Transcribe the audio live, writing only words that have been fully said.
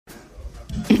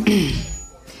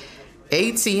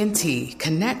AT&T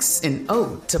connects an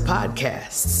ode to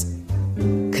podcasts.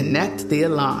 Connect the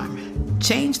alarm.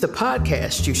 Change the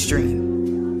podcast you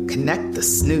stream. Connect the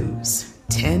snooze.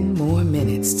 10 more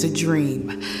minutes to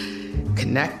dream.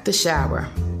 Connect the shower.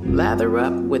 Lather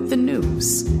up with the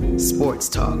news. Sports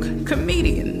talk,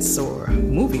 comedians, or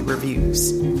movie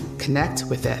reviews. Connect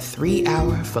with that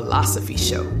 3-hour philosophy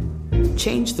show.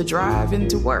 Change the drive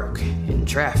into work in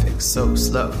traffic so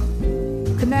slow.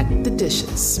 Connect the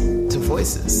dishes to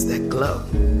voices that glow.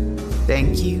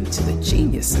 Thank you to the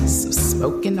geniuses of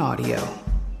spoken audio.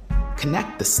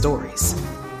 Connect the stories.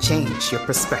 Change your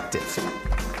perspective.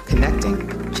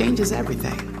 Connecting changes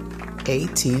everything.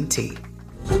 AT&T.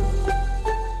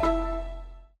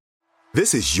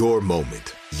 This is your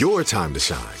moment, your time to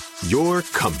shine, your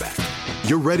comeback.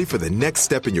 You're ready for the next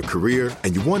step in your career,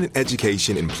 and you want an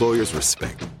education employers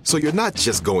respect. So you're not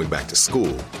just going back to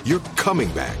school, you're coming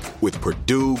back with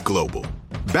Purdue Global.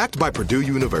 Backed by Purdue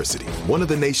University, one of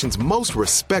the nation's most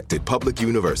respected public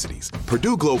universities,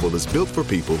 Purdue Global is built for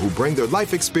people who bring their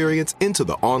life experience into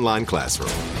the online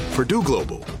classroom. Purdue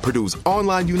Global, Purdue's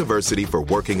online university for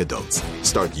working adults.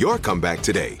 Start your comeback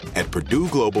today at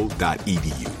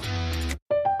purdueglobal.edu.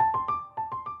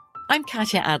 I'm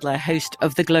Katya Adler, host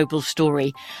of The Global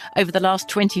Story. Over the last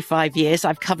 25 years,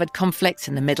 I've covered conflicts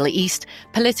in the Middle East,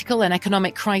 political and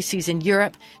economic crises in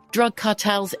Europe, drug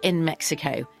cartels in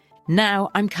Mexico. Now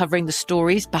I'm covering the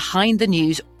stories behind the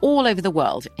news all over the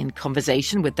world in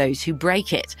conversation with those who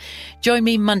break it. Join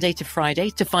me Monday to Friday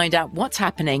to find out what's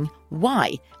happening,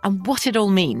 why, and what it all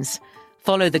means.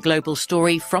 Follow The Global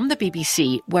Story from the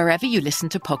BBC wherever you listen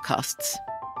to podcasts.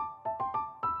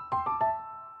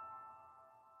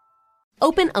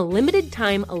 Open a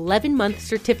limited-time 11-month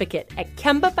certificate at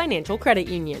Kemba Financial Credit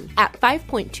Union. At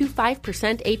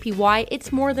 5.25% APY,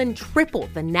 it's more than triple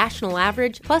the national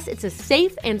average, plus it's a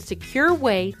safe and secure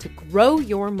way to grow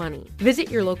your money.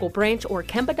 Visit your local branch or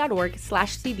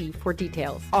kemba.org/cb for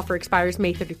details. Offer expires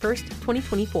May 31st,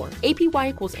 2024. APY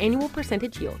equals annual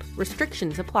percentage yield.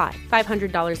 Restrictions apply.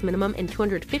 $500 minimum and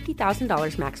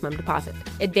 $250,000 maximum deposit.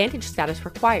 Advantage status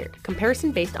required.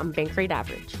 Comparison based on bank rate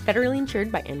average. Federally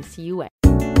insured by NCUA.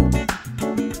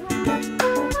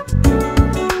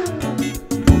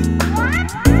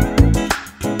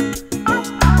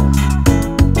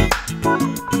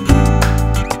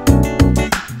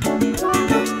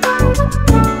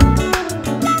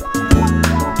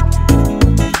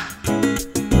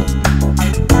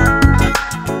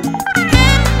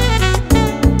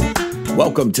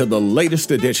 Welcome to the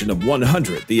latest edition of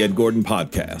 100, the Ed Gordon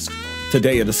Podcast.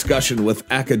 Today, a discussion with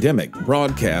academic,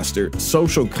 broadcaster,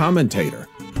 social commentator,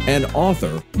 and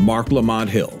author Marc Lamont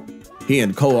Hill. He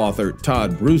and co-author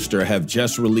Todd Brewster have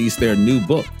just released their new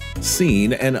book,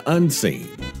 Seen and Unseen.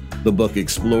 The book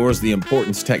explores the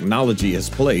importance technology has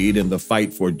played in the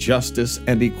fight for justice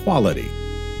and equality.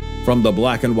 From the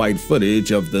black and white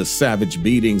footage of the savage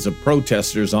beatings of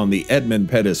protesters on the Edmund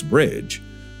Pettus Bridge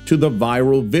to the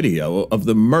viral video of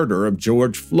the murder of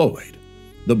George Floyd,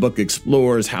 the book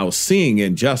explores how seeing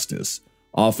injustice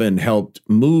often helped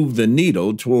move the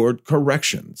needle toward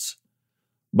corrections.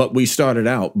 But we started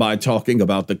out by talking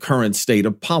about the current state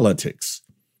of politics.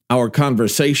 Our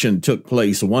conversation took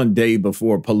place one day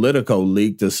before Politico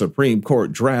leaked a Supreme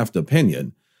Court draft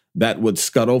opinion that would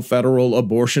scuttle federal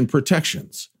abortion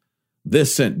protections.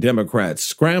 This sent Democrats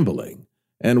scrambling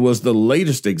and was the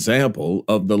latest example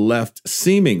of the left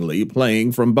seemingly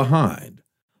playing from behind.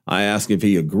 I asked if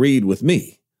he agreed with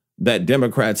me that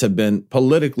Democrats have been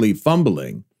politically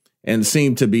fumbling and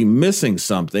seem to be missing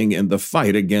something in the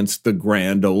fight against the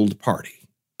grand old party.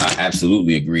 I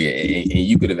absolutely agree. And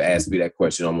you could have asked me that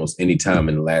question almost any time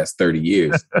in the last 30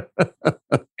 years.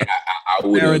 I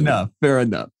Fair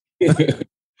enough.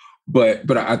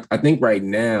 But I think right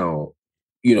now,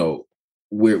 you know,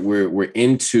 we're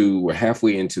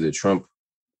halfway into the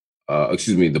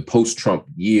the post-Trump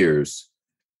years,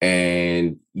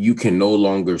 and you can no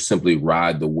longer simply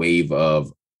ride the wave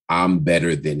of I'm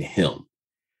better than him.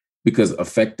 Because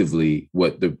effectively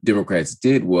what the Democrats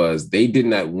did was they did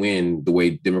not win the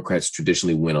way Democrats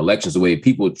traditionally win elections, the way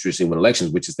people traditionally win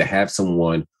elections, which is to have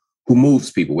someone who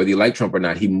moves people. Whether you like Trump or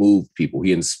not, he moved people.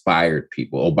 He inspired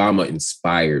people. Obama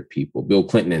inspired people. Bill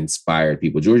Clinton inspired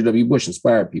people. George W. Bush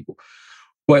inspired people.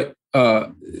 But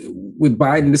with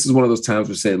Biden, this is one of those times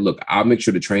where said, look, I'll make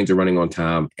sure the trains are running on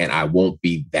time and I won't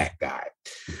be that guy.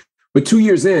 But 2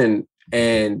 years in,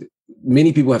 and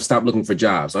many people have stopped looking for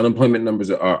jobs. Unemployment numbers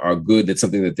are good. That's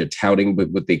something that they're touting.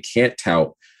 But what they can't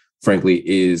tout, frankly,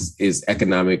 is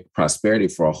economic prosperity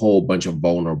for a whole bunch of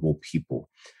vulnerable people.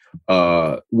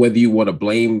 Whether you want to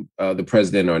blame the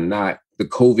president or not, the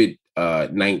COVID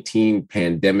COVID-19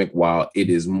 pandemic, while it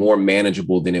is more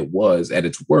manageable than it was at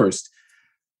its worst,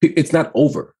 it's not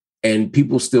over. And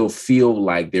people still feel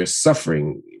like they're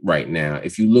suffering right now.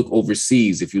 If you look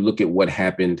overseas, if you look at what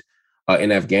happened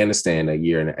in Afghanistan a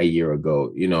year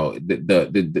ago,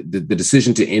 the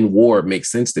decision to end war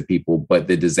makes sense to people, but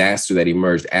the disaster that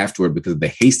emerged afterward because of the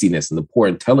hastiness and the poor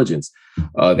intelligence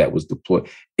that was deployed,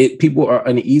 people are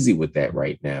uneasy with that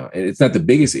right now. And it's not the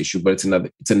biggest issue, but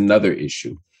it's another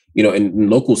issue. In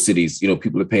local cities,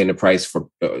 people are paying the price for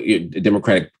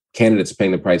Democratic candidates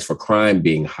paying the price for crime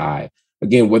being high.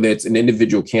 Again, whether it's an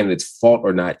individual candidate's fault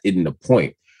or not isn't the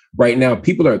point. Right now,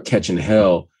 people are catching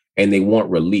hell and they want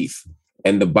relief.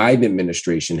 And the Biden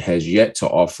administration has yet to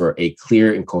offer a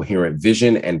clear and coherent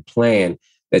vision and plan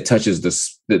that touches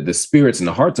the spirits and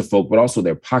the hearts of folk, but also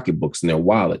their pocketbooks and their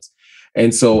wallets.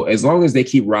 And so as long as they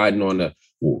keep riding on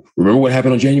remember what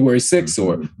happened on January 6th,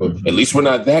 or at least we're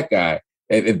not that guy,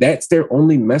 if that's their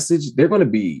only message, they're going to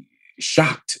be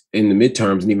shocked in the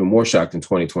midterms and even more shocked in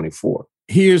 2024.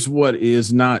 Here's what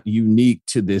is not unique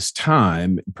to this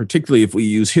time, particularly if we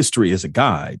use history as a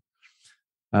guide.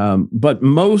 But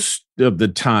most of the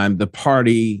time, the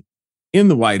party in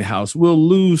the White House will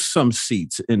lose some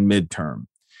seats in midterm.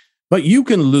 But you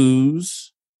can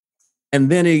lose, and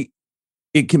then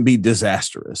it can be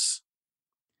disastrous.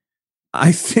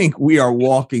 I think we are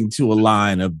walking to a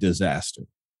line of disaster.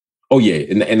 Oh, yeah.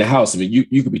 In the House, I mean,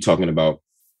 you could be talking about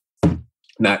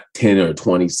not 10 or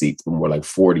 20 seats, but more like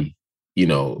 40.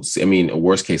 I mean, a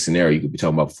worst case scenario, you could be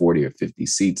talking about 40 or 50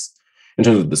 seats in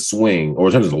terms of the swing or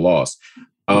in terms of the loss.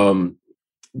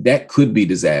 That could be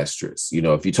disastrous.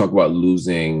 If you talk about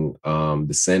losing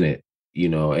the Senate,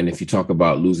 and if you talk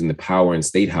about losing the power in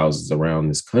state houses around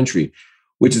this country,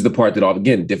 which is the part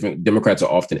that, different Democrats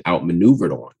are often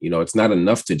outmaneuvered on. It's not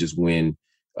enough to just win,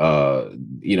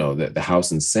 the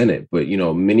House and Senate. But,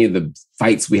 many of the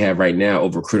fights we have right now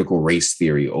over critical race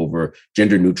theory, over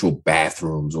gender neutral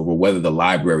bathrooms, over whether the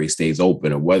library stays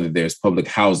open or whether there's public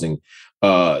housing,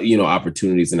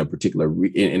 opportunities in a particular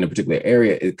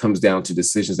area, it comes down to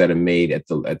decisions that are made at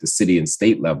the city and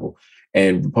state level.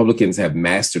 And Republicans have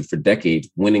mastered for decades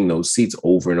winning those seats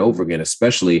over and over again,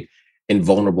 especially in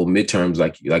vulnerable midterms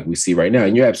like we see right now.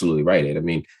 And you're absolutely right, Ed. I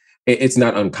mean, it's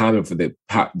not uncommon for the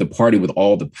party with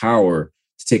all the power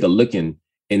to take a licking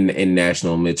in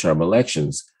national midterm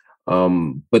elections.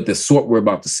 But the sort we're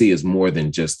about to see is more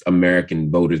than just American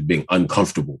voters being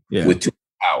uncomfortable with too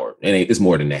much power. And it's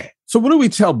more than that. So what do we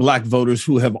tell Black voters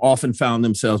who have often found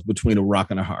themselves between a rock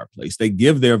and a hard place? They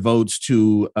give their votes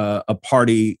to a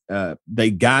party.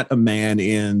 They got a man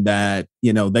in that,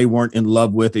 they weren't in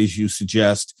love with, as you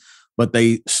suggest, but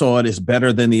they saw it as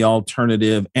better than the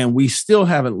alternative. And we still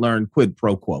haven't learned quid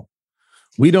pro quo.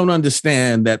 We don't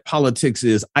understand that politics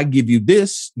is, I give you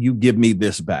this, you give me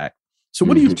this back. So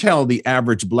what do you tell the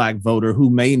average Black voter who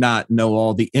may not know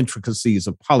all the intricacies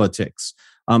of politics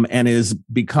and is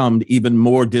become even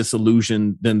more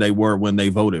disillusioned than they were when they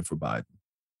voted for Biden?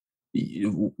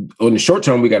 In the short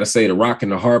term, we got to say the rock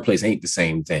and the hard place ain't the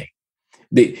same thing.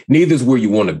 Neither is where you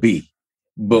want to be.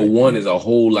 But one is a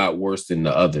whole lot worse than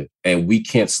the other. And we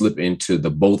can't slip into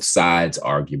the both sides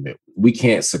argument. We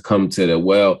can't succumb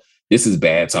to this is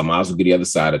bad, so I might as well get the other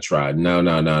side a try. No.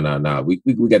 We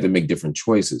got to make different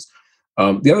choices.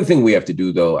 The other thing we have to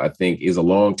do, though, I think, is a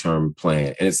long-term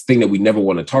plan. And it's a thing that we never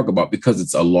want to talk about because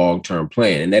it's a long-term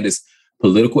plan. And that is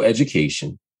political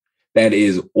education. That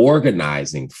is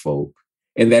organizing folk.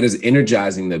 And that is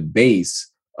energizing the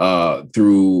base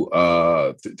through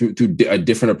a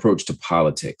different approach to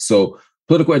politics. So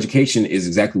political education is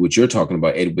exactly what you're talking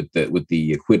about, Ed, with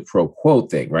the quid pro quo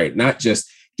thing, right? Not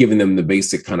just giving them the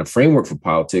basic kind of framework for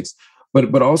politics,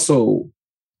 but also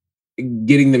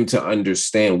getting them to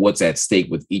understand what's at stake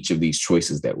with each of these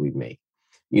choices that we make.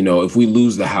 If we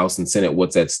lose the House and Senate,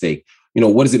 what's at stake?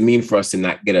 What does it mean for us to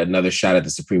not get another shot at the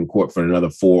Supreme Court for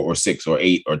another 4 or 6 or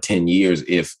 8 or 10 years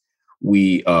if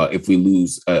we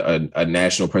lose a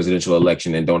national presidential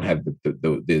election and don't have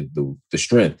the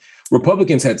strength?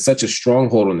 Republicans had such a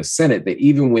stronghold on the Senate that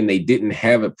even when they didn't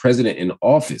have a president in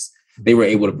office, they were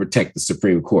able to protect the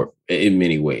Supreme Court in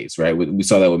many ways, right? We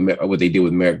saw that with what they did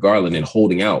with Merrick Garland and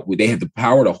holding out. They had the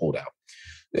power to hold out.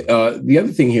 The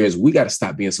other thing here is we got to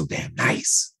stop being so damn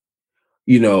nice.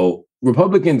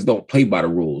 Republicans don't play by the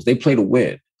rules. They play to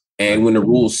win. And when the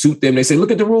rules suit them, they say,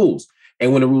 look at the rules.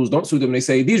 And when the rules don't suit them, they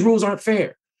say, these rules aren't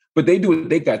fair. But they do what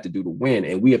they got to do to win.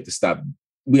 And we have to stop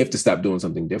doing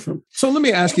something different. So let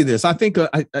me ask you this. I think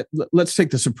let's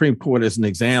take the Supreme Court as an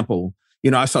example.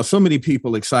 I saw so many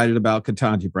people excited about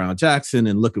Ketanji Brown Jackson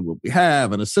and look at what we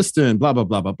have, an assistant, blah, blah,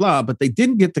 blah, blah, blah. But they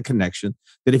didn't get the connection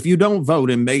that if you don't vote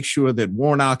and make sure that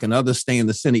Warnock and others stay in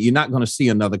the Senate, you're not going to see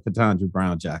another Ketanji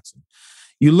Brown Jackson.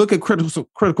 You look at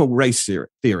critical race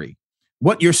theory.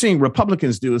 What you're seeing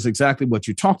Republicans do is exactly what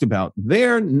you talked about.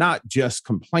 They're not just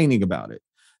complaining about it.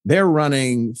 They're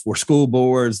running for school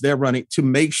boards. They're running to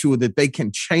make sure that they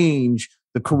can change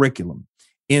the curriculum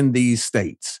in these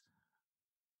states.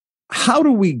 How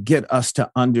do we get us to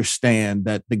understand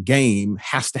that the game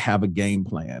has to have a game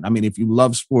plan? I mean, if you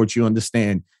love sports, you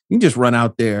understand you can just run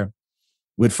out there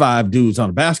with 5 dudes on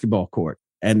a basketball court,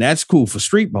 and that's cool for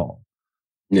street ball.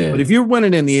 Yeah. But if you're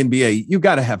winning in the NBA, you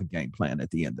got to have a game plan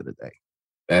at the end of the day.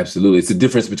 Absolutely. It's the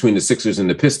difference between the Sixers and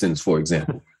the Pistons, for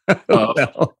example.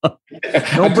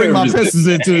 Don't bring my Pistons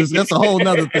into this. That's a whole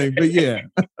nother thing. But yeah.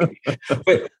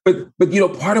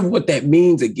 but part of what that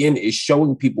means, again, is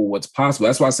showing people what's possible.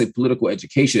 That's why I say political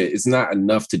education. It's not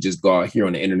enough to just go out here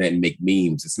on the internet and make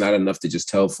memes. It's not enough to just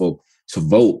tell folk to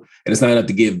vote. And it's not enough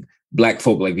to give Black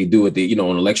folk, like they do at the,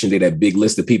 on election day, that big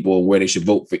list of people where they should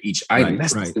vote for each item.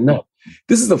 That's not enough.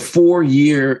 This is a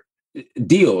 4-year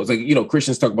deal. It's like,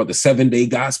 Christians talk about the 7-day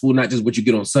gospel, not just what you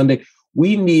get on Sunday.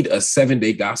 We need a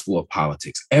 7-day gospel of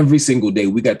politics. Every single day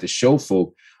we got to show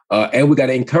folk and we got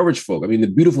to encourage folk. I mean, the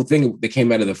beautiful thing that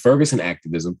came out of the Ferguson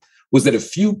activism was that a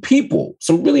few people,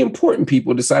 some really important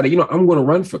people, decided, I'm going to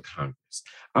run for Congress.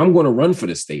 I'm going to run for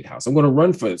the state house. I'm going to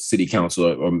run for city council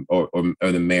or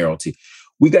the mayoralty.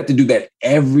 We got to do that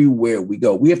everywhere we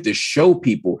go. We have to show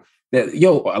people that,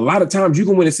 a lot of times you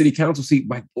can win a city council seat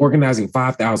by organizing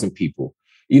 5,000 people.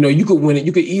 You could win it.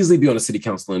 You could easily be on a city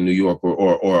council in New York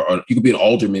or you could be an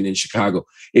alderman in Chicago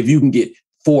if you can get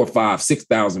 4,000, 5,000,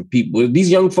 6,000 people.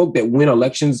 These young folk that win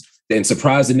elections and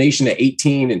surprise the nation at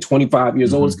 18 and 25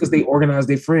 years old is because they organize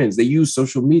their friends. They use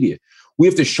social media. We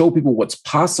have to show people what's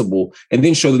possible and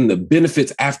then show them the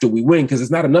benefits after we win, because it's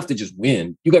not enough to just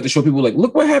win. You got to show people, like,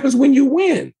 look what happens when you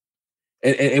win.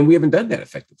 And we haven't done that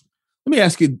effectively. Let me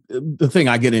ask you the thing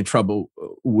I get in trouble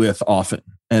with often,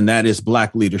 and that is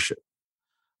Black leadership.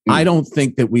 I don't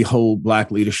think that we hold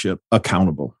Black leadership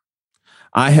accountable.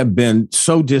 I have been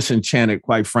so disenchanted,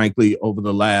 quite frankly, over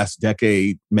the last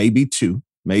decade, maybe two,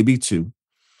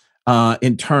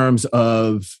 in terms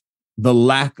of the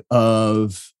lack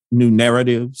of new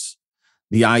narratives,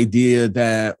 the idea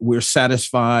that we're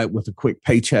satisfied with a quick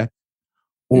paycheck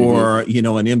or,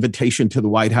 an invitation to the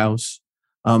White House.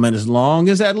 And as long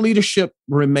as that leadership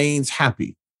remains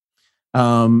happy,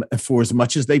 for as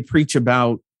much as they preach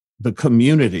about the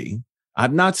community,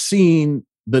 I've not seen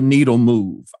the needle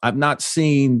move. I've not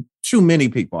seen too many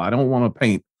people. I don't want to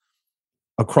paint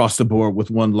across the board with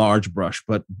one large brush,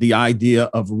 but the idea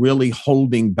of really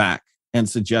holding back and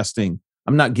suggesting,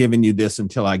 I'm not giving you this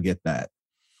until I get that.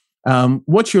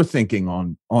 What's your thinking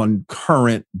on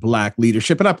current Black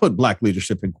leadership? And I put Black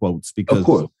leadership in quotes because,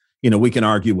 we can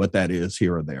argue what that is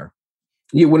here or there.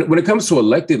 Yeah, when it comes to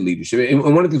elected leadership, and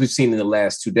one of the things we've seen in the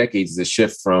last 2 decades is a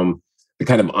shift from the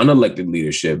kind of unelected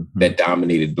leadership that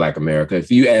dominated Black America.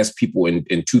 If you ask people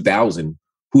in 2000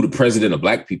 who the president of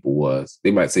Black people was,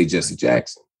 they might say Jesse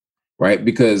Jackson, right?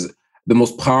 Because the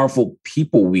most powerful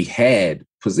people we had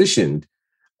positioned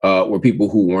were people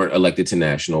who weren't elected to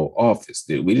national office.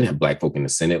 We didn't have Black folk in the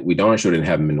Senate. We darn sure didn't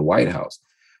have them in the White House.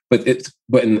 But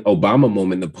in the Obama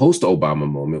moment, the post-Obama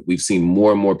moment, we've seen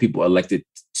more and more people elected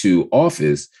to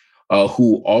office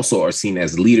who also are seen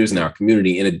as leaders in our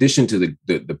community, in addition to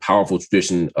the powerful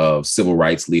tradition of civil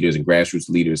rights leaders and grassroots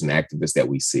leaders and activists that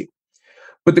we see.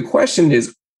 But the question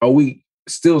is, are we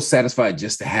still satisfied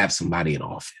just to have somebody in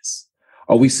office?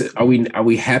 Are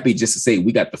we happy just to say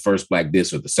we got the first Black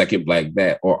this or the second Black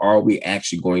that, or are we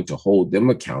actually going to hold them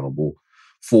accountable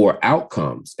for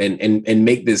outcomes and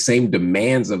make the same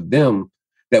demands of them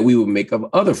that we would make of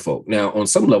other folk? Now, on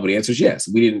some level, the answer is yes.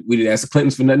 We didn't ask the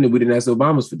Clintons for nothing, and we didn't ask the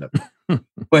Obamas for nothing.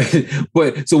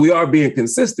 but so we are being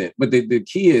consistent. But the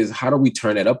key is, how do we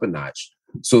turn that up a notch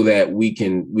so that we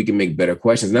can make better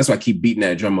questions? And that's why I keep beating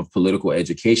that drum of political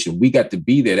education. We got to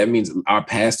be there. That means our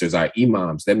pastors, our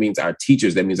imams, that means our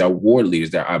teachers, that means our ward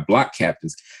leaders, our block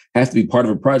captains have to be part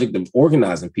of a project of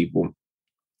organizing people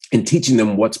and teaching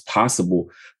them what's possible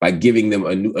by giving them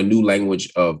a new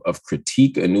language of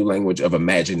critique, a new language of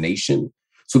imagination,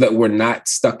 so that we're not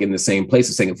stuck in the same place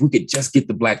of saying, if we could just get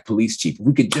the Black police chief, if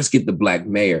we could just get the Black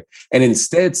mayor, and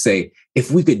instead say,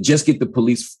 if we could just get the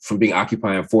police from being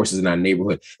occupying forces in our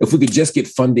neighborhood, if we could just get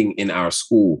funding in our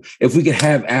school, if we could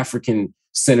have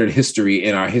African-centered history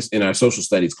in our social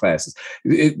studies classes,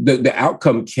 the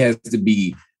outcome has to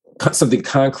be something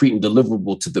concrete and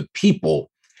deliverable to the people,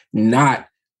 not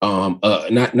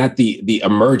not the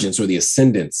emergence or the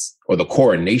ascendance or the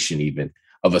coronation even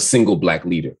of a single Black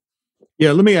leader.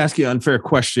 Yeah, let me ask you an unfair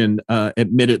question.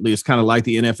 Admittedly, it's kind of like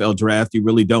the NFL draft. You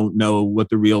really don't know what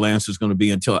the real answer is going to be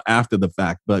until after the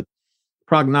fact. But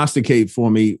prognosticate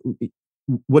for me,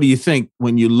 what do you think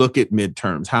when you look at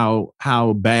midterms?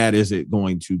 How bad is it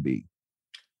going to be?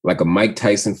 Like a Mike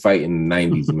Tyson fight in the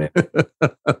 90s, man.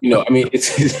 I mean,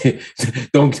 it's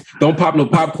don't pop no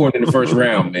popcorn in the first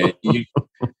round, man.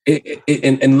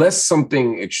 Unless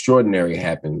something extraordinary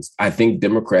happens, I think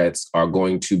Democrats are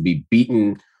going to be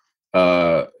beaten,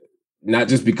 not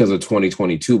just because of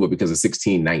 2022, but because of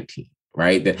 1619,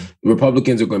 right? The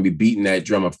Republicans are going to be beating that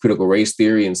drum of critical race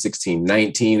theory in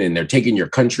 1619, and they're taking your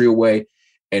country away.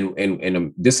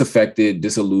 And disaffected,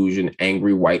 disillusioned,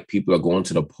 angry white people are going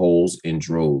to the polls in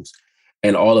droves.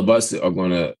 And all of us are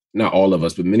going to, not all of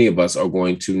us, but many of us are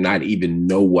going to not even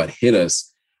know what hit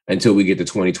us until we get to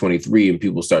 2023 and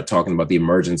people start talking about the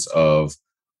emergence of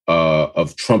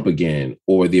Trump again,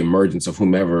 or the emergence of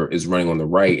whomever is running on the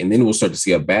right. And then we'll start to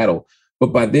see a battle. But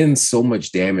by then, so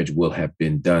much damage will have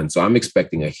been done. So I'm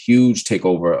expecting a huge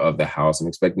takeover of the House. I'm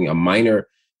expecting a minor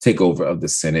takeover of the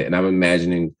Senate. And I'm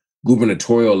imagining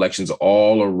gubernatorial elections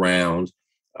all around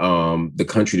the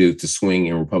country to swing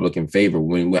in Republican favor.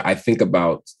 When I think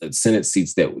about Senate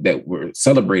seats that were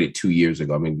celebrated 2 years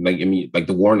ago, I mean, like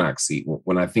the Warnock seat.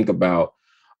 When I think about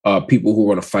people who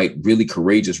are going to fight really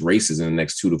courageous races in the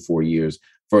next 2 to 4 years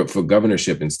for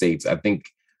governorship in states, I think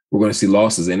we're going to see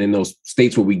losses. And in those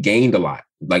states where we gained a lot,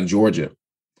 like Georgia,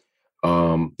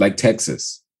 like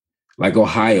Texas, like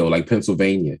Ohio, like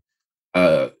Pennsylvania,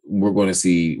 we're going to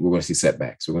see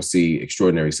setbacks. We're going to see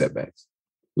extraordinary setbacks.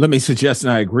 Let me suggest,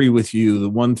 and I agree with you, the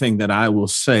one thing that I will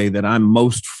say that I'm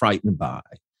most frightened by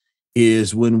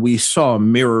is when we saw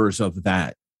mirrors of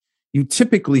that, you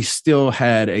typically still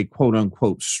had a quote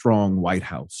unquote strong White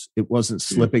House. It wasn't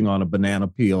slipping on a banana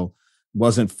peel,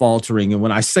 wasn't faltering. And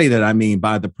when I say that, I mean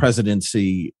by the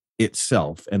presidency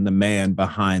itself and the man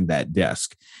behind that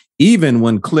desk. Even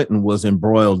when Clinton was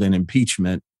embroiled in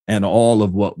impeachment and all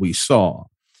of what we saw,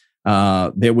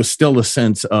 there was still a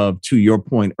sense of, to your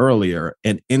point earlier,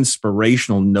 an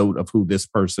inspirational note of who this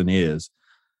person is.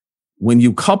 When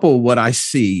you couple what I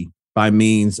see by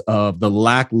means of the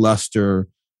lackluster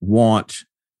want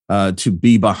to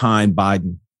be behind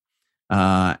Biden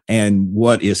and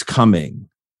what is coming,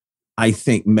 I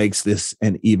think makes this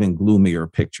an even gloomier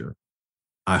picture.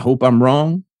 I hope I'm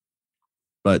wrong,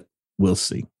 but we'll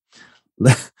see.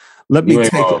 Let me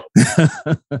take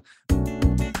it.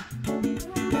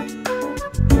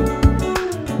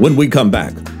 When we come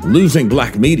back, Losing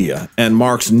Black Media and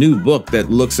Mark's new book that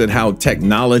looks at how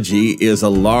technology is a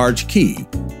large key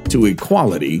to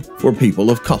equality for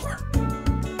people of color.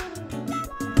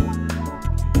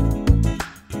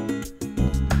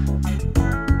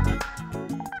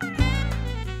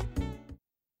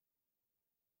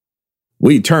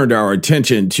 We turned our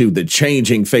attention to the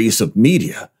changing face of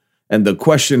media and the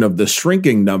question of the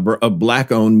shrinking number of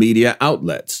Black-owned media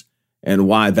outlets and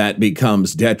why that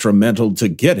becomes detrimental to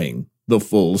getting the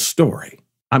full story.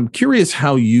 I'm curious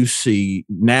how you see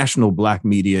national Black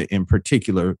media in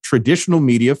particular, traditional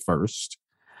media first,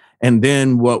 and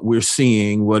then what we're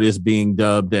seeing, what is being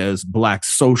dubbed as Black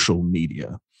social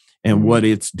media, and what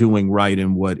it's doing right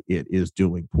and what it is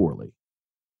doing poorly.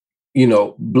 You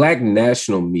know, Black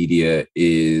national media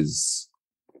is,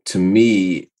 to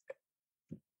me,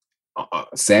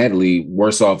 sadly,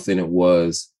 worse off than it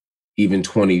was even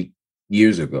 20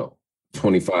 years ago,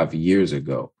 25 years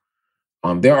ago.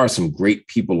 There are some great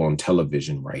people on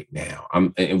television right now.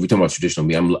 And we're talking about traditional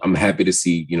media. I'm happy to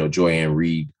see, Joy-Ann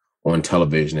Reid on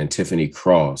television and Tiffany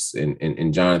Cross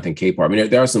and Jonathan Capehart. I mean,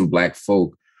 there are some Black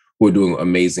folk who are doing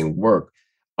amazing work.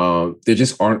 There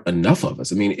just aren't enough of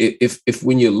us. I mean, if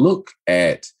when you look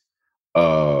at,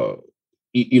 where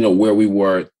we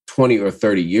were 20 or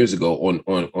 30 years ago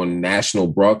on national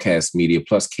broadcast media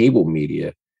plus cable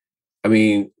media, I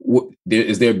mean, I'm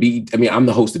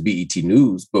the host of BET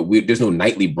News, but there's no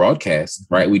nightly broadcast,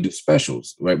 right? We do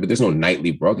specials, right? But there's no nightly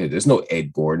broadcast. There's no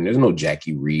Ed Gordon. There's no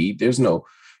Jackie Reed. There's no,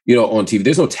 on TV.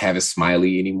 There's no Tavis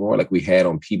Smiley anymore like we had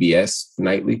on PBS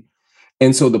nightly.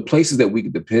 And so the places that we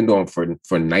could depend on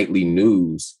for nightly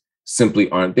news simply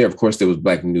aren't there. Of course, there was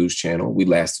Black News Channel. We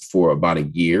lasted for about a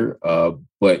year,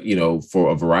 but,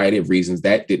 for a variety of reasons,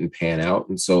 that didn't pan out.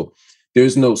 And so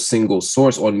there's no single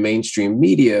source on mainstream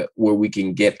media where we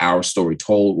can get our story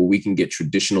told, where we can get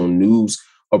traditional news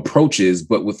approaches,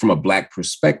 but from a Black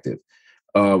perspective.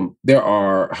 There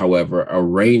are, however, a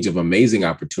range of amazing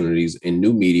opportunities in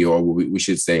new media, or we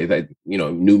should say that,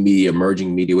 new media,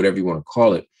 emerging media, whatever you want to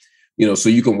call it. So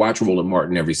you can watch Roland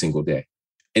Martin every single day.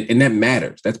 And that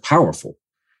matters. That's powerful.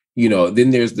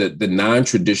 Then there's the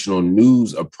non-traditional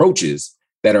news approaches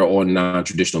that are on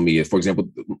non-traditional media. For example,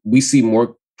 we see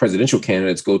more presidential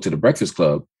candidates go to the Breakfast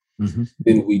Club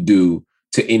than we do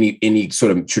to any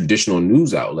sort of traditional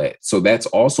news outlet. So that's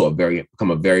also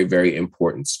become a very, very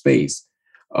important space.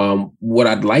 What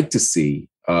I'd like to see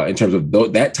in terms of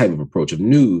that type of approach of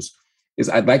news is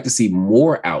I'd like to see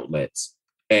more outlets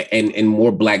and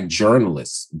more Black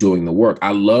journalists doing the work.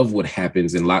 I love what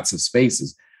happens in lots of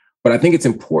spaces, but I think it's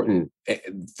important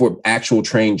for actual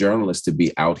trained journalists to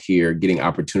be out here getting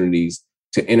opportunities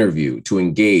to interview, to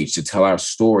engage, to tell our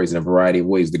stories in a variety of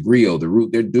ways. The Griot, The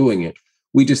Root, they're doing it.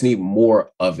 We just need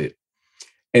more of it.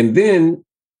 And then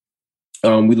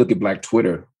we look at Black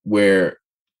Twitter, where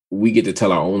we get to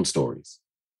tell our own stories,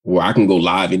 where I can go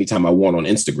live anytime I want on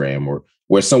Instagram, or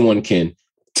where someone can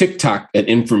TikTok an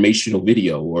informational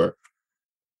video, or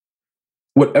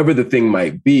whatever the thing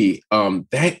might be.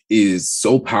 That is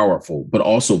so powerful, but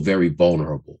also very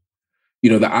vulnerable.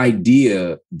 The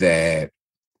idea that,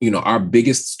 our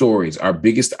biggest stories, our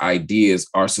biggest ideas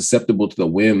are susceptible to the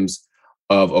whims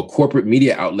of a corporate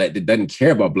media outlet that doesn't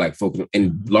care about Black folk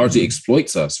and largely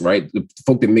exploits us, right? The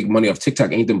folk that make money off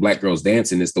TikTok ain't them Black girls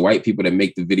dancing. It's the white people that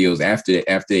make the videos after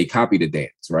they copy the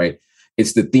dance, right?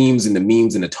 It's the themes and the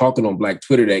memes and the talking on Black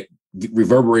Twitter that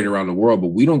reverberate around the world, but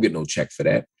we don't get no check for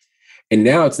that. And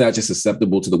now it's not just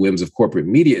susceptible to the whims of corporate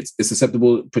media, it's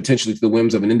susceptible potentially to the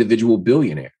whims of an individual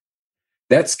billionaire.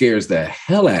 That scares the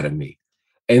hell out of me.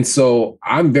 And so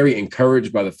I'm very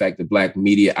encouraged by the fact that Black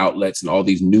media outlets and all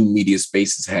these new media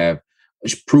spaces have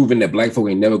proven that Black folk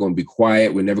ain't never going to be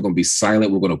quiet. We're never going to be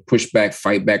silent. We're going to push back,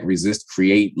 fight back, resist,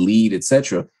 create, lead,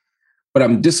 etc. But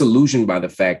I'm disillusioned by the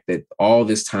fact that all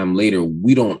this time later,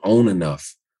 we don't own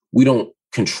enough. We don't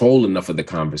control enough of the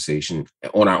conversation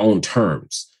on our own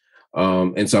terms.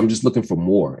 And so I'm just looking for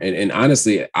more. And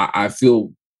honestly, I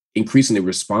feel increasingly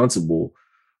responsible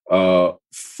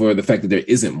for the fact that there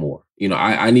isn't more.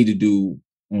 I need to do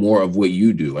more of what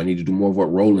you do. I need to do more of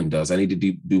what Roland does. I need to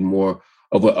do more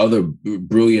of what other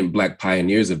brilliant Black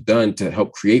pioneers have done to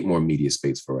help create more media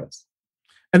space for us.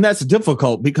 And that's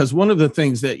difficult, because one of the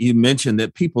things that you mentioned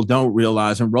that people don't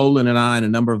realize, and Roland and I and a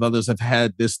number of others have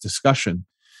had this discussion,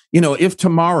 if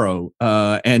tomorrow,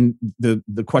 and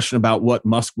the question about what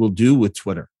Musk will do with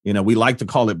Twitter, we like to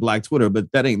call it Black Twitter,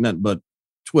 but that ain't nothing but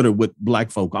Twitter with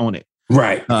Black folk on it.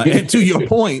 Right. And to your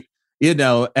point,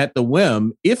 at the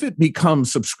whim, if it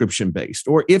becomes subscription based,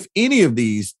 or if any of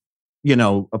these,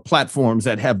 platforms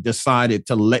that have decided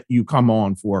to let you come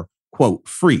on for, quote,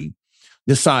 free,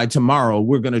 decide tomorrow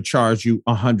we're going to charge you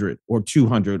 100 or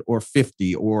 200 or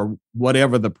 50 or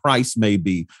whatever the price may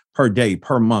be per day,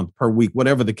 per month, per week,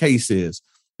 whatever the case is,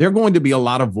 there are going to be a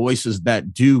lot of voices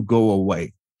that do go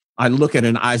away. I look at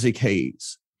an Isaac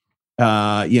Hayes,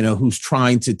 who's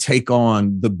trying to take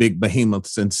on the big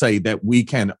behemoths and say that we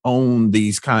can own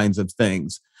these kinds of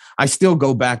things. I still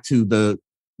go back to the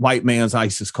white man's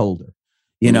ice is colder.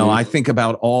 I think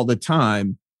about all the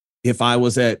time, if I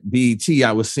was at BET,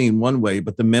 I was seen one way,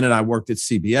 but the minute I worked at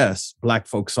CBS, Black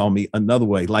folks saw me another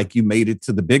way, like you made it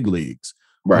to the big leagues.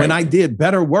 Right. When I did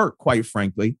better work, quite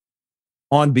frankly,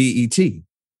 on BET.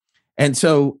 And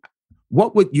so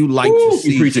what would you like to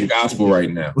see? You're preaching gospel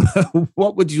right now.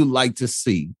 What would you like to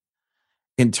see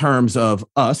in terms of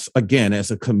us, again, as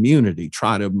a community,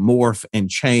 try to morph and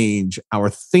change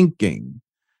our thinking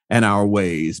and our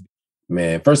ways?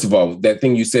 Man, first of all, that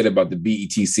thing you said about the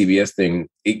BET CBS thing,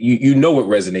 it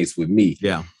resonates with me.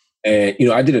 Yeah. And,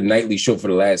 I did a nightly show for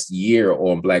the last year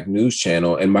on Black News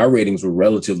Channel, and my ratings were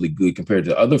relatively good compared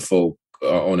to other folk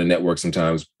on the network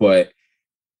sometimes. But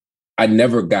I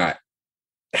never got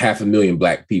 500,000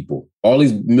 Black people. All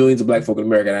these millions of Black folk in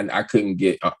America, and I couldn't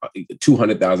get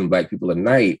 200,000 Black people a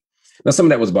night. Now, some of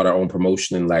that was about our own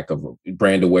promotion and lack of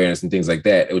brand awareness and things like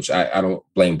that, which I don't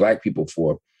blame Black people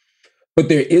for. But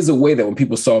there is a way that when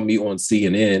people saw me on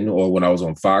CNN or when I was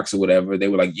on Fox or whatever, they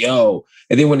were like, yo.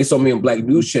 And then when they saw me on Black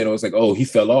News Channel, it's like, oh, he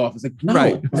fell off. It's like, no.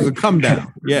 Right. It was a come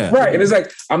down. Yeah. Right. And it's like,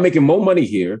 I'm making more money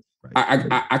here. Right.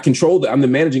 I control I'm the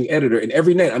managing editor. And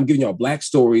every night I'm giving y'all Black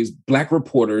stories, Black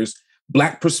reporters,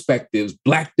 Black perspectives,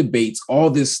 Black debates, all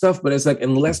this stuff. But it's like,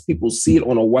 unless people see it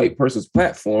on a white person's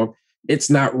platform, it's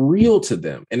not real to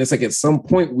them. And it's like, at some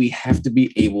point, we have to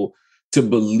be able to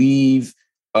believe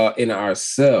in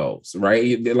ourselves,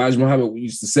 right? Elijah Muhammad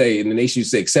used to say, in the nation,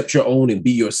 used to say, accept your own and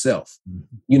be yourself.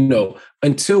 Mm-hmm.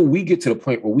 Until we get to the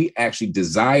point where we actually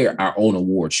desire our own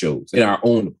award shows and our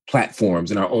own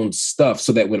platforms and our own stuff,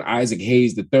 so that when Isaac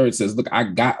Hayes III says, look, I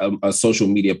got a social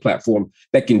media platform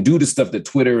that can do the stuff that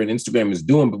Twitter and Instagram is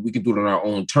doing, but we can do it on our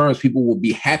own terms, people will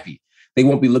be happy. They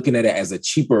won't be looking at it as a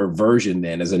cheaper version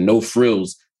then, as a no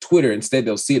frills Twitter. Instead,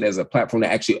 they'll see it as a platform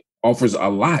that actually offers a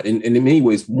lot, and in many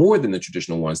ways more than the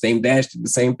traditional ones. Dame Dash did the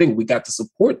same thing. We got to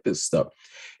support this stuff.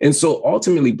 And so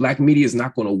ultimately, Black media is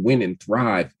not going to win and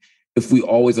thrive if we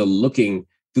always are looking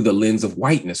through the lens of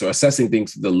whiteness or assessing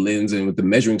things through the lens and with the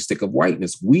measuring stick of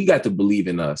whiteness. We got to believe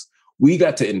in us. We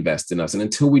got to invest in us. And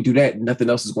until we do that, nothing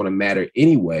else is going to matter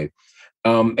anyway.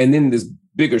 And then this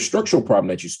bigger structural problem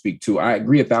that you speak to, I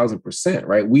agree 1,000%,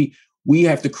 right? We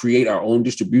have to create our own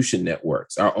distribution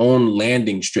networks, our own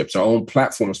landing strips, our own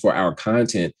platforms for our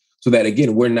content, so that,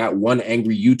 again, we're not one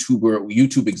angry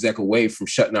YouTube exec away from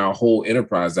shutting our whole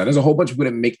enterprise down. There's a whole bunch of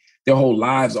people that make their whole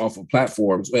lives off of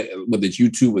platforms, whether it's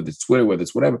YouTube, whether it's Twitter, whether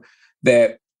it's whatever,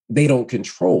 that they don't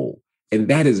control. And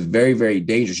that is very, very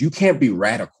dangerous. You can't be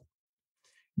radical.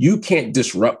 You can't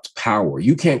disrupt power.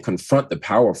 You can't confront the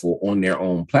powerful on their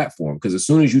own platform, because as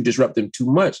soon as you disrupt them too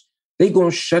much, they're going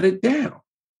to shut it down.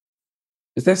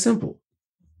 It's that simple.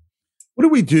 What do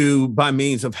we do by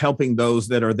means of helping those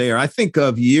that are there? I think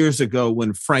of years ago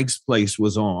when Frank's Place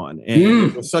was on, and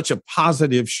it was such a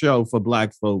positive show for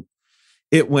Black folk.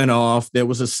 It went off. There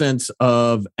was a sense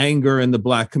of anger in the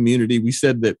Black community. We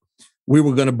said that we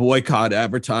were going to boycott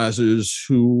advertisers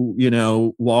who,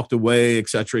 walked away, et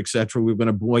cetera, et cetera. We were going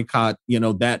to boycott,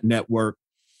 that network.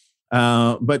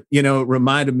 But it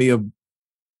reminded me of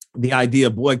the idea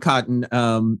of boycotting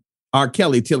R.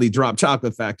 Kelly till he dropped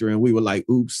Chocolate Factory, and we were like,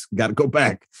 oops, got to go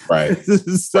back. Right.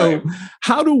 So right.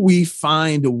 How do we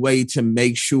find a way to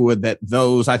make sure that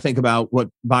those, I think about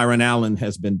what Byron Allen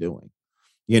has been doing,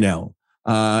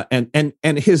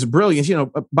 and his brilliance,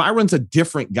 Byron's a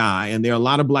different guy, and there are a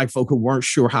lot of Black folk who weren't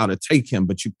sure how to take him,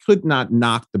 but you could not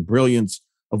knock the brilliance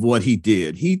of what he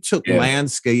did. He took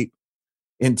landscape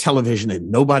in television that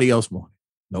nobody else wanted.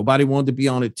 Nobody wanted to be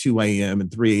on at 2 a.m. and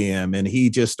 3 a.m. And he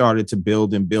just started to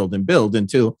build and build and build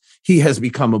until he has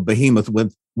become a behemoth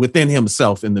within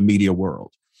himself in the media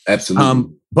world.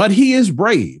 Absolutely. But he is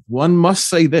brave. One must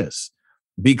say this,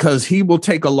 because he will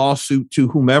take a lawsuit to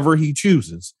whomever he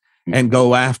chooses and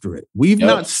go after it. We've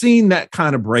not seen that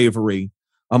kind of bravery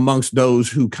amongst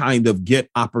those who kind of get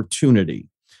opportunity.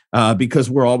 Because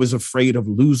we're always afraid of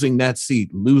losing that seat,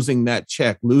 losing that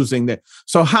check, losing that.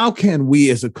 So how can we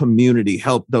as a community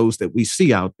help those that we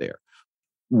see out there?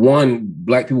 One,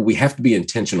 Black people, we have to be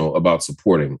intentional about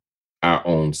supporting our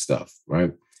own stuff,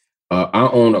 right? I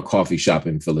own a coffee shop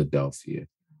in Philadelphia.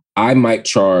 I might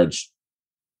charge,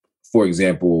 for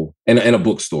example, in a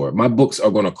bookstore, my books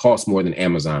are going to cost more than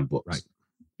Amazon books. Right.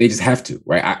 They just have to,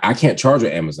 right? I can't charge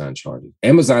what Amazon charges.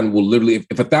 Amazon will literally,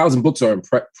 if 1,000 books are in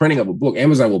printing of a book,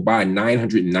 Amazon will buy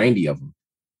 990 of them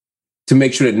to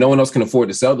make sure that no one else can afford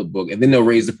to sell the book, and then they'll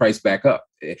raise the price back up.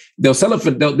 They'll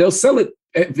sell it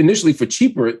initially for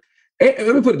cheaper.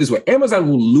 Let me put it this way: Amazon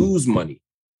will lose money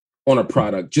on a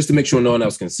product just to make sure no one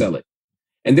else can sell it,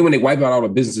 and then when they wipe out all the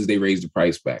businesses, they raise the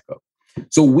price back up.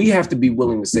 So we have to be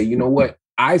willing to say, you know what,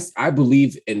 I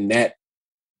believe in that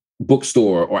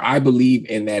bookstore, or I believe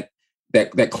in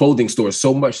that clothing store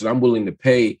so much that I'm willing to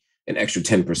pay an extra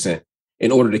 10%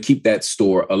 in order to keep that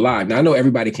store alive. Now, I know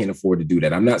everybody can't afford to do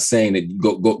that. I'm not saying that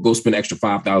go spend extra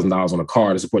 $5,000 on a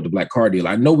car to support the Black car deal.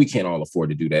 I know we can't all afford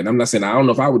to do that. And I'm not saying, I don't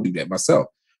know if I would do that myself,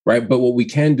 right? But what we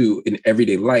can do in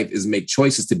everyday life is make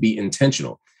choices to be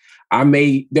intentional.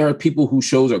 There are people whose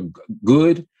shows are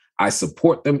good. I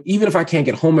support them. Even if I can't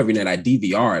get home every night, I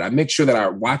DVR it. I make sure that I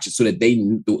watch it so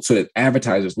that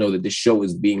advertisers know that this show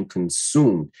is being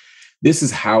consumed. This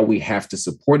is how we have to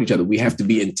support each other. We have to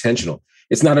be intentional.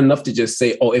 It's not enough to just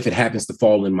say, oh, if it happens to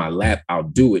fall in my lap, I'll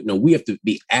do it. No, we have to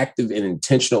be active and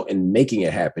intentional in making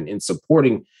it happen, in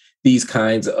supporting these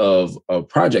kinds of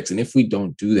projects. And if we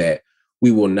don't do that, we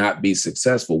will not be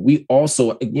successful. We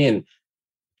also, again,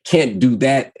 can't do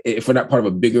that if we're not part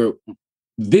of a bigger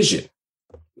vision.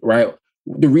 Right.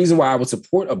 The reason why I would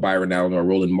support a Byron Allen or a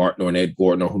Roland Martin or an Ed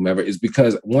Gordon or whomever is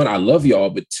because, one, I love y'all,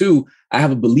 but two, I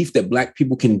have a belief that Black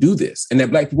people can do this and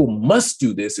that Black people must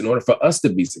do this in order for us to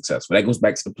be successful. That goes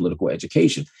back to the political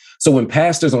education. So when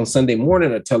pastors on Sunday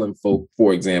morning are telling folk,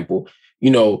 for example,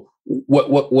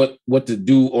 what to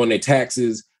do on their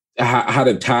taxes, how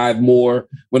to tithe more,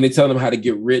 when they tell them how to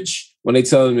get rich, when they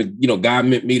tell them, God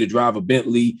meant me to drive a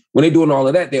Bentley, when they're doing all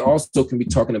of that, they also can be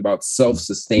talking about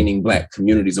self-sustaining Black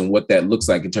communities and what that looks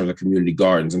like in terms of community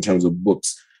gardens, in terms of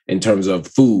books, in terms of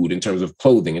food, in terms of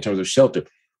clothing, in terms of shelter.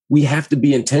 We have to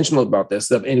be intentional about that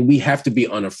stuff, and we have to be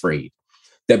unafraid.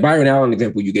 That Byron Allen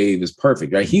example you gave is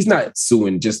perfect, right? He's not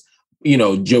suing just,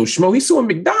 Joe Schmo. He's suing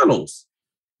McDonald's.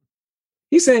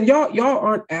 He's saying, y'all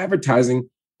aren't advertising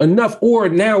enough. Or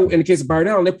now, in the case of Byron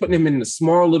Allen, they're putting him in the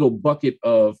small little bucket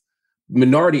of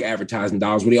minority advertising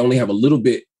dollars where they only have a little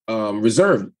bit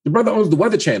reserved. The brother owns the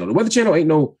Weather Channel. The Weather Channel ain't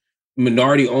no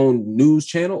minority-owned news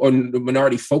channel or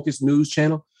minority-focused news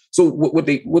channel. So what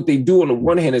they do on the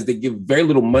one hand is they give very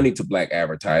little money to Black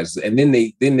advertisers, and then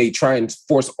they try and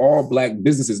force all Black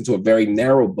businesses into a very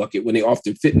narrow bucket when they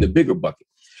often fit in the bigger bucket.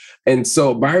 And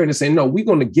so Byron is saying, no, we're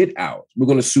going to get out. We're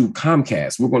going to sue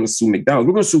Comcast. We're going to sue McDonald's.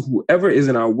 We're going to sue whoever is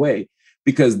in our way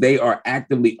because they are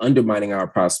actively undermining our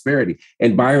prosperity.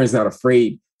 And Byron's not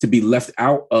afraid to be left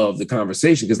out of the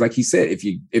conversation because, like he said,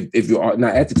 if you're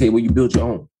not at the table, you build your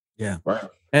own. Yeah, right.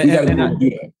 And do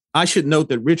that. I should note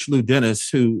that Rich Lou Dennis,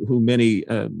 who many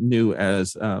knew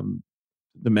as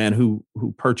the man who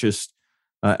purchased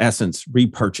Essence,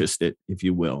 repurchased it, if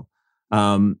you will,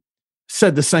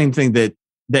 said the same thing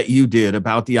that you did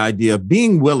about the idea of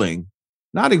being willing,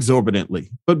 not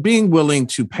exorbitantly, but being willing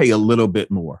to pay a little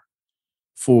bit more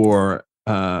for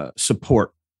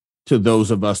support to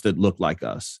those of us that look like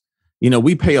us. You know,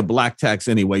 we pay a black tax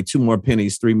anyway. 2 more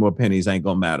pennies, 3 more pennies ain't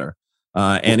gonna matter.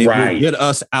 And it will get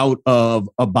us out of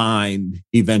a bind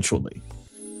eventually.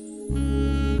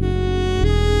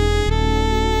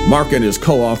 Mark and his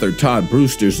co-author Todd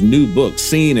Brewster's new book,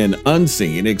 Seen and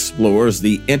Unseen, explores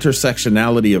the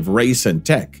intersectionality of race and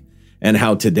tech and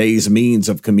how today's means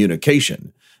of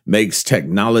communication makes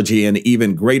technology an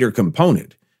even greater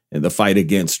component in the fight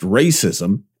against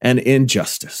racism and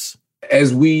injustice.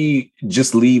 As we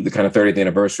just leave the kind of 30th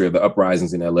anniversary of the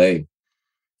uprisings in LA,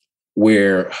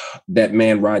 where that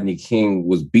man, Rodney King,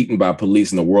 was beaten by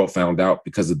police and the world found out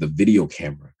because of the video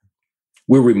camera,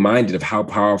 we're reminded of how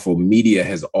powerful media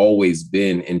has always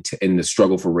been in the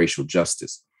struggle for racial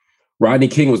justice. Rodney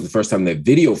King was the first time that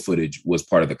video footage was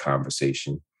part of the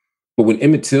conversation. But when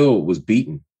Emmett Till was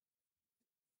beaten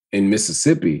in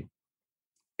Mississippi,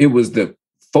 it was the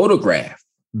photograph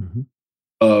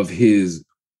of his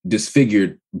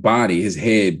disfigured body, his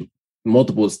head,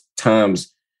 multiple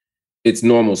times its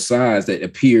normal size, that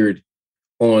appeared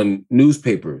on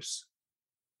newspapers.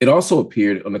 It also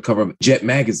appeared on the cover of Jet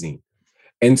magazine.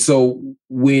 And so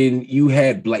when you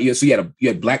had you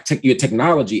had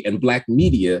technology and Black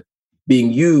media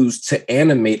being used to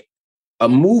animate a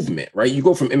movement, right? You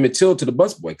go from Emmett Till to the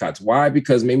bus boycotts. Why?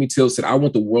 Because Mamie Till said, I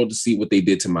want the world to see what they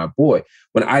did to my boy.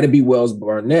 When Ida B. Wells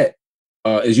Barnett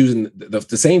is using the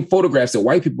same photographs that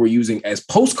white people were using as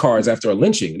postcards after a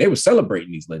lynching, they were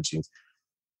celebrating these lynchings.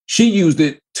 She used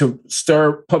it to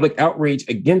stir public outrage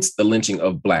against the lynching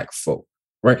of Black folk,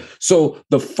 right? So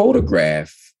the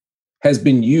photograph has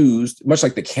been used, much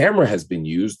like the camera has been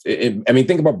used.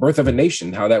 Think about Birth of a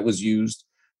Nation, how that was used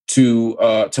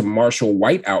to marshal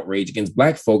white outrage against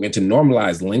Black folk and to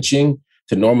normalize lynching,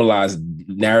 to normalize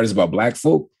narratives about Black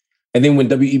folk. And then when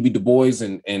W.E.B. Du Bois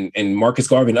and Marcus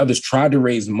Garvey and others tried to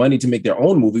raise money to make their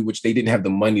own movie, which they didn't have the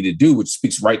money to do, which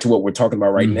speaks right to what we're talking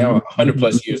about right now, 100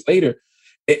 plus years later,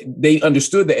 they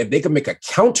understood that if they could make a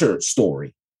counter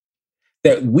story,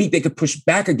 that they could push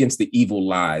back against the evil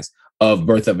lies of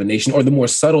Birth of a Nation or the more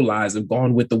subtle lies of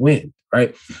Gone with the Wind,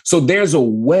 right? So there's a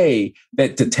way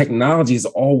that the technology has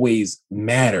always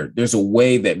mattered. There's a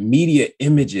way that media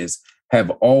images have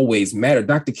always mattered.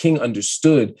 Dr. King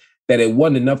understood that it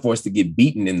wasn't enough for us to get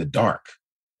beaten in the dark,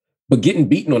 but getting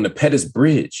beaten on the Pettus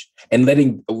Bridge and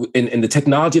letting the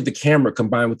technology of the camera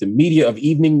combined with the media of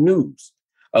evening news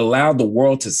allowed the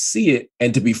world to see it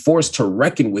and to be forced to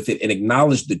reckon with it and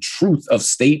acknowledge the truth of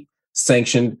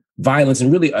state-sanctioned violence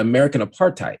and really American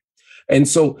apartheid. And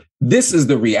so this is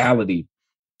the reality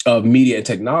of media and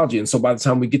technology. And so by the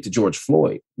time we get to George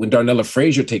Floyd, when Darnella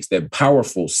Frazier takes that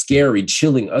powerful, scary,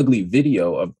 chilling, ugly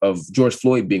video of George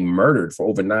Floyd being murdered for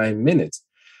over 9 minutes,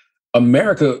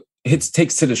 America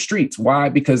takes to the streets. Why?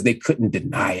 Because they couldn't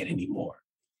deny it anymore.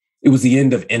 It was the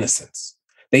end of innocence.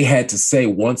 They had to say,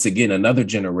 once again, another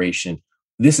generation,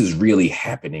 this is really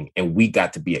happening and we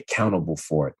got to be accountable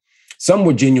for it. Some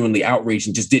were genuinely outraged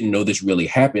and just didn't know this really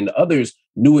happened. Others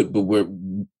knew it, but were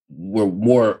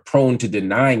more prone to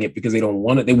denying it because they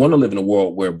want to live in a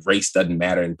world where race doesn't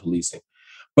matter in policing.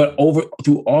 But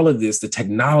through all of this, the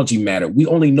technology mattered. We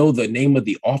only know the name of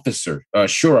the officer,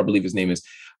 Sure, I believe his name is,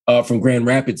 from Grand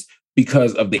Rapids,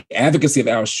 because of the advocacy of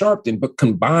Al Sharpton, but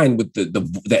combined with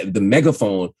the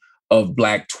megaphone of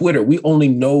Black Twitter, we only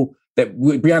know that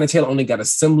Breonna Taylor only got a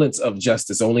semblance of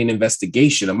justice, only an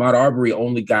investigation. Ahmaud Arbery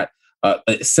only got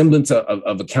a semblance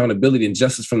of accountability and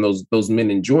justice from those men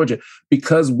in Georgia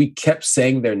because we kept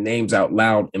saying their names out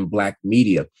loud in Black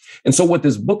media. And so what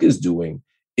this book is doing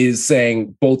is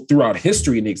saying both throughout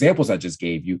history and the examples I just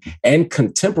gave you and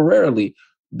contemporarily,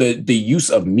 the use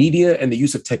of media and the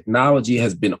use of technology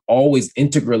has been always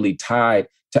integrally tied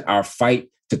to our fight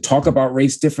to talk about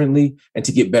race differently, and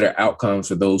to get better outcomes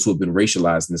for those who have been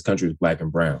racialized in this country as Black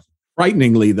and brown.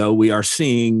 Frighteningly, though, we are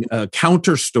seeing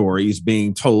counter stories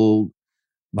being told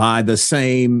by the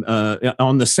same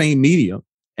on the same media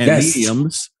and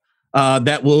mediums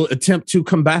that will attempt to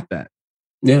combat that.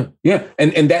 Yeah, yeah,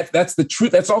 and that's the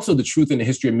truth. That's also the truth in the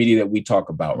history of media that we talk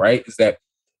about, right? Is that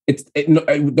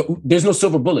there's no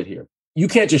silver bullet here. You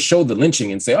can't just show the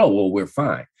lynching and say, "Oh, well, we're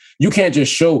fine." You can't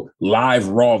just show live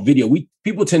raw video.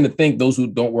 People tend to think, those who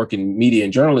don't work in media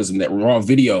and journalism, that raw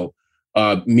video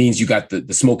means you got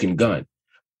the smoking gun.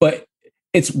 But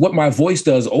it's what my voice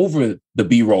does over the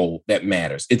B-roll that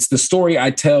matters. It's the story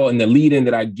I tell and the lead-in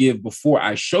that I give before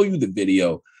I show you the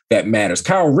video that matters.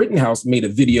 Kyle Rittenhouse made a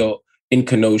video in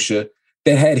Kenosha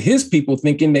that had his people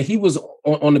thinking that he was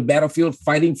on the battlefield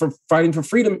fighting for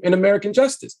freedom and American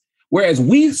justice. Whereas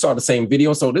we saw the same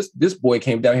video. So this boy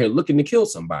came down here looking to kill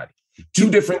somebody. Two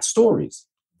different stories.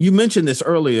 You mentioned this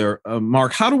earlier,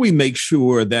 Mark. How do we make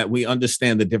sure that we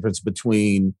understand the difference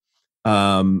between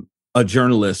a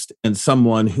journalist and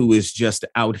someone who is just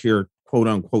out here, quote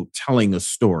unquote, telling a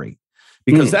story?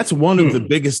 Because that's one of the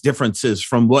biggest differences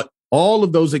from what all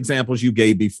of those examples you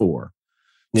gave before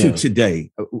to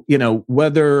today. You know,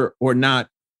 whether or not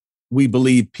we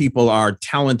believe people are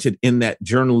talented in that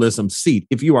journalism seat.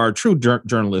 If you are a true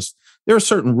journalist, there are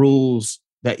certain rules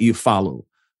that you follow.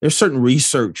 There's certain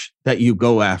research that you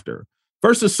go after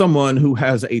versus someone who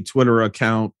has a Twitter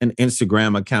account, an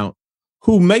Instagram account,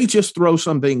 who may just throw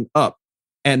something up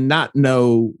and not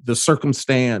know the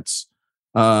circumstance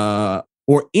or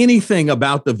anything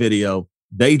about the video.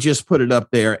 They just put it up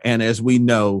there. And as we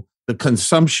know, the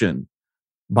consumption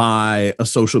by a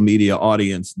social media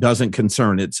audience doesn't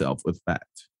concern itself with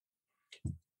fact.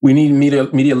 We need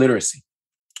media literacy.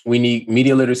 We need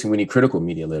media literacy. We need critical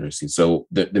media literacy. So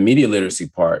the media literacy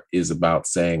part is about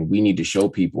saying we need to show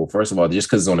people, first of all, just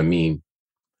because it's on a meme,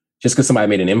 just because somebody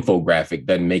made an infographic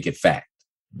doesn't make it fact.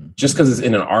 Just because it's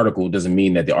in an article doesn't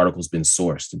mean that the article's been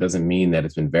sourced. It doesn't mean that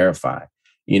it's been verified.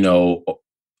 You know,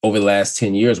 over the last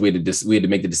 10 years, we had to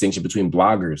make the distinction between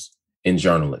bloggers and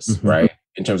journalists, right?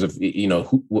 In terms of, you know,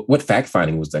 what fact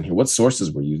finding was done here, what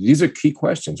sources were used. These are key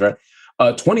questions, right?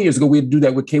 20 years ago, we had to do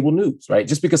that with cable news, right?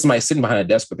 Just because somebody's sitting behind a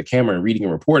desk with a camera and reading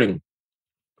and reporting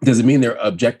doesn't mean they're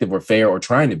objective or fair or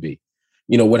trying to be.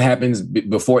 You know, what happens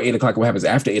before 8 o'clock, what happens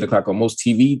after 8 o'clock on most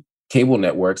TV cable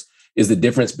networks is the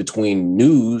difference between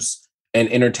news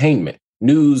and entertainment,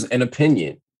 news and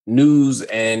opinion, news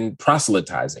and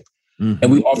proselytizing.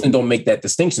 And we often don't make that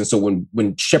distinction. So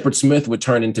when Shepard Smith would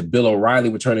turn into Bill O'Reilly,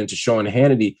 would turn into Sean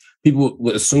Hannity, people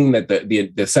would assume that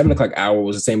the 7 o'clock hour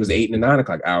was the same as the 8 and the 9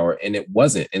 o'clock hour, and it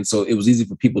wasn't. And so it was easy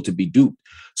for people to be duped.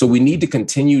 So we need to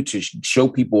continue to show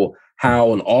people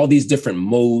how in all these different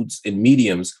modes and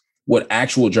mediums, what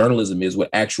actual journalism is, what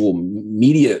actual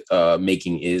media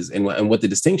making is, and what the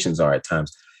distinctions are at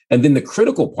times. And then the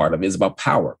critical part of it is about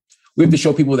power. We have to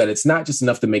show people that it's not just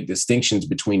enough to make distinctions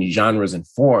between genres and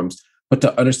forms, but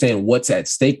to understand what's at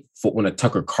stake for when a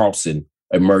Tucker Carlson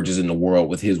emerges in the world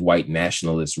with his white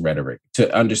nationalist rhetoric, to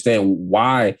understand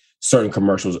why certain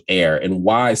commercials air and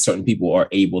why certain people are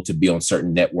able to be on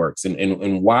certain networks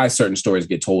and why certain stories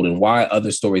get told and why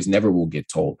other stories never will get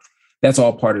told. That's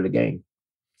all part of the game.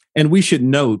 And we should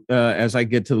note, as I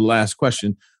get to the last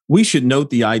question, we should note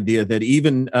the idea that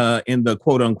even in the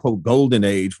quote unquote golden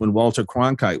age, when Walter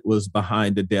Cronkite was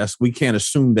behind the desk, we can't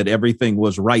assume that everything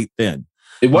was right then.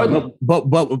 It wasn't. But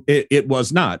it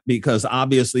was not, because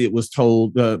obviously it was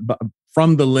told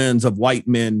from the lens of white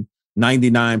men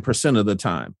 99% of the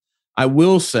time. I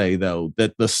will say, though,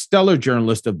 that the stellar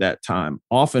journalists of that time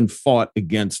often fought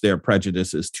against their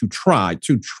prejudices to try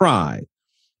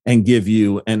and give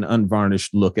you an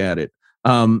unvarnished look at it.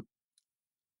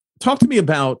 Talk to me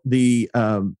about the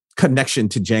connection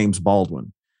to James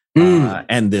Baldwin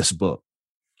and this book.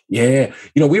 Yeah.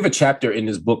 You know, we have a chapter in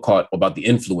this book called about the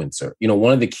influencer. You know,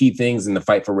 one of the key things in the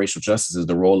fight for racial justice is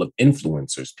the role of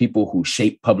influencers, people who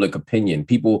shape public opinion,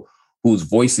 people whose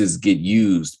voices get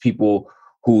used, people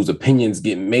whose opinions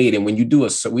get made. And when you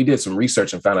we did some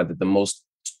research and found out that the most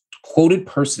quoted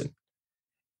person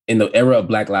in the era of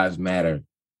Black Lives Matter,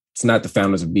 it's not the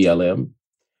founders of BLM.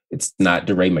 It's not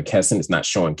DeRay McKesson. It's not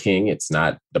Shaun King. It's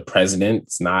not the president.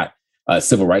 It's not a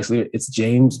civil rights leader. It's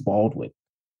James Baldwin.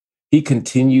 He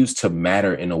continues to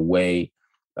matter in a way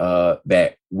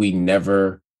that we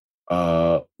never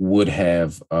would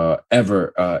have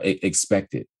ever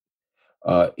expected.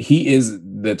 He is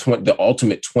the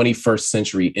ultimate 21st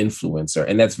century influencer,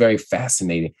 and that's very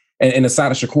fascinating. And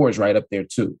Assata Shakur is right up there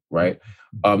too, right?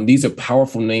 These are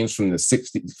powerful names from the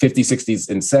 50s, 60s,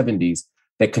 and 70s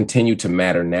that continue to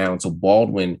matter now. And so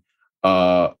Baldwin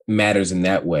matters in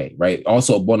that way, right?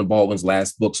 Also, one of Baldwin's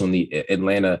last books on the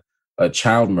Atlanta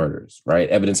child murders, right?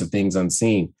 Evidence of Things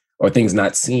Unseen or Things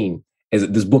Not Seen.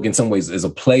 This book in some ways is a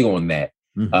play on that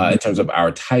in terms of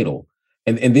our title.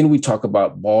 And then we talk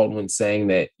about Baldwin saying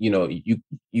that,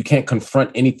 you can't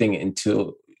confront anything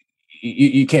until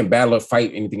you can't battle or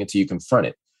fight anything until you confront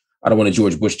it. I don't want to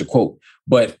George Bush to quote,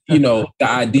 but, the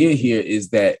idea here is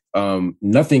that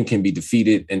nothing can be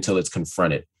defeated until it's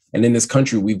confronted. And in this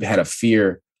country, we've had a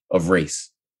fear of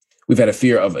race. We've had a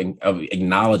fear of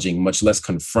acknowledging, much less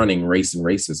confronting race and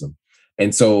racism.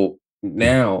 And so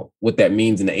now what that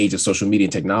means in the age of social media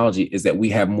and technology is that we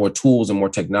have more tools and more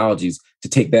technologies to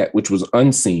take that which was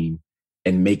unseen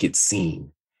and make it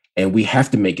seen. And we have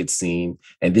to make it seen,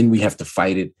 and then we have to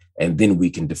fight it, and then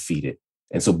we can defeat it.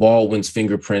 And so Baldwin's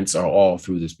fingerprints are all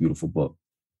through this beautiful book.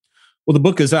 Well, the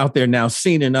book is out there now,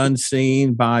 Seen and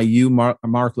Unseen, by you,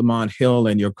 Marc Lamont Hill,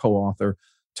 and your co-author,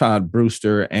 Todd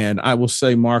Brewster. And I will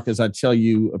say, Marc, as I tell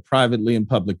you privately and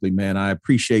publicly, man, I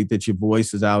appreciate that your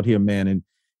voice is out here, man,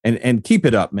 and keep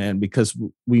it up, man, because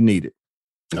we need it.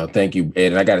 No, thank you,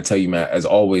 Ed. And I got to tell you, man, as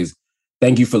always,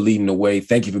 thank you for leading the way.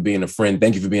 Thank you for being a friend.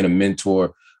 Thank you for being a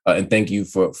mentor. And thank you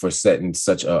for setting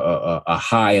such a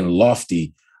high and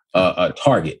lofty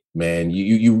target, man.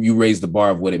 You raised the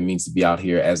bar of what it means to be out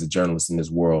here as a journalist in this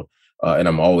world. And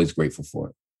I'm always grateful for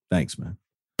it. Thanks, man.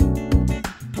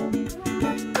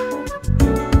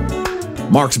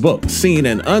 Marc's book, Seen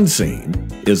and Unseen,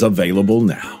 is available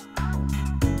now.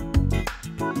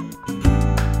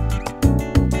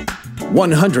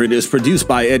 100 is produced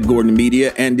by Ed Gordon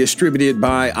Media and distributed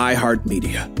by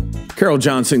iHeartMedia. Carol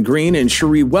Johnson Green and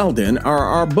Cherie Weldon are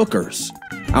our bookers.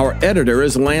 Our editor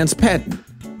is Lance Patton.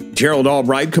 Gerald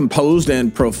Albright composed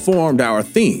and performed our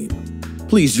theme.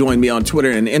 Please join me on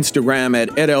Twitter and Instagram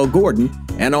at Ed L. Gordon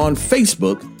and on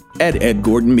Facebook at Ed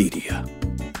Gordon Media.